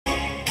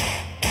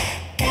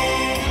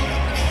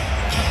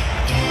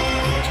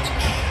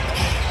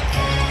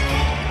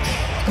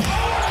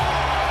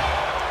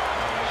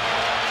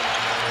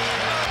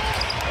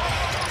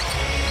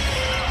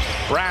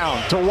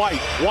to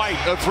White. White,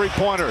 a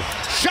three-pointer.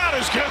 Shot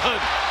is good.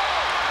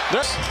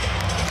 This.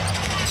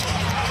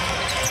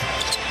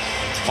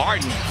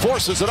 Harden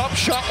forces it up.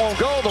 Shot won't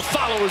go. The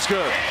follow is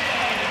good.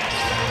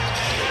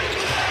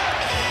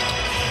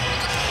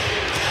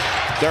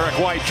 Derek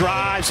White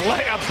drives.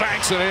 Layup,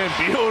 banks it in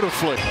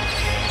beautifully.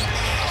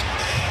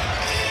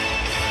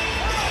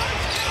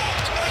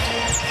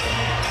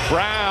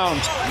 Brown,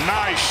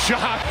 nice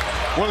shot.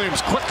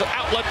 Williams, quick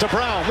outlet to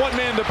Brown. One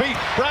man to beat.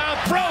 Brown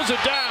throws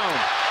it down.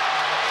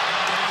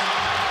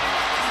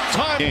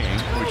 Time game,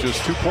 which is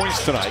 2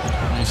 points tonight.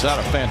 He's had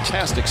a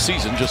fantastic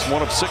season. Just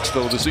 1 of 6,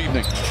 though, this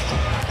evening.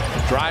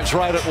 Drives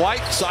right at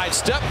White.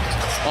 Sidestep.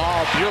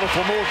 Oh,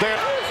 beautiful move there.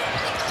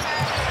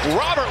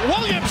 Robert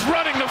Williams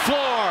running the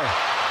floor.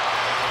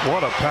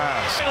 What a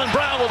pass. Jaylen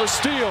Brown with a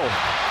steal.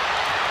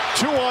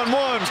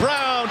 2-on-1.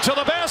 Brown to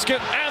the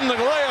basket and the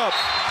layup.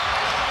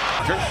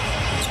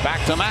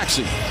 Back to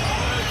Maxey.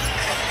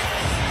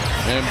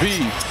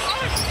 Embiid.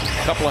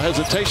 A couple of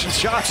hesitation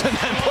shots and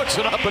then puts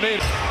it up and in.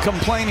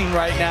 Complaining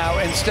right now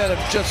instead of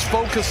just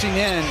focusing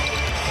in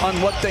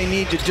on what they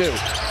need to do.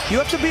 You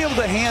have to be able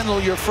to handle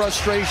your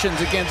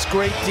frustrations against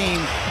great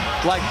teams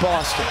like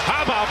Boston.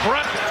 How about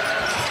Brett?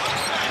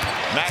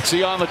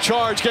 Maxey on the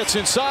charge, gets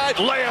inside.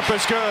 Layup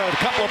is good. A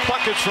couple of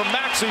buckets from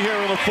Maxey here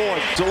in the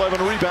fourth.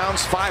 11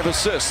 rebounds, 5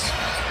 assists.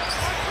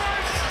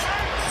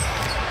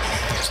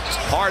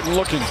 Harden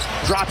looking,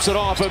 drops it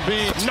off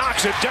Embiid,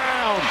 knocks it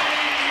down.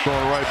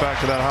 Going right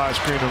back to that high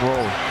screen and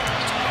roll.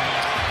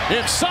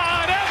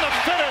 Inside and the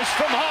finish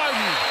from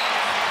Harden.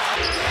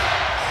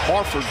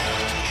 Horford.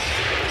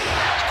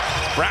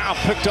 Brown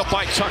picked up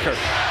by Tucker.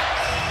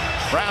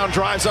 Brown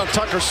drives on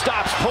Tucker,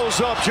 stops, pulls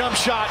up, jump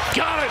shot,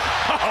 got it.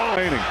 Oh.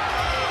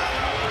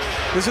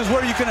 This is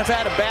where you can have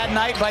had a bad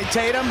night by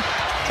Tatum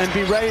and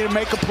be ready to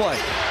make a play.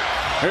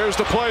 Here's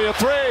the play, a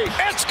three.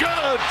 It's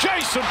good.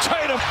 Jason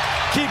Tatum.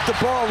 Keep the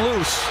ball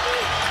loose.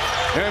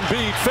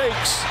 Embiid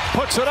fakes,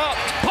 puts it up,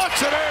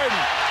 puts it in.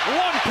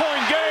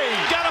 1-point game.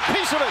 Got a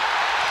piece of it.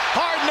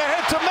 Harden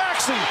ahead to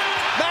Maxey.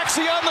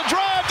 Maxey on the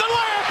drive. The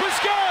layup is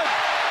good.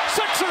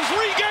 Sixers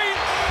regain.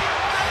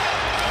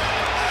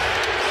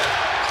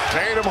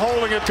 Tatum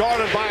holding it,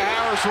 guarded by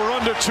Harris. We're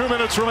under 2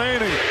 minutes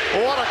remaining.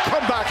 What a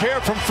comeback here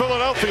from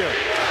Philadelphia.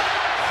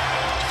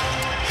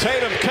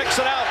 Tatum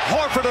kicks it out.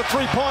 Horford a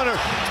three-pointer.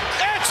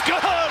 It's good.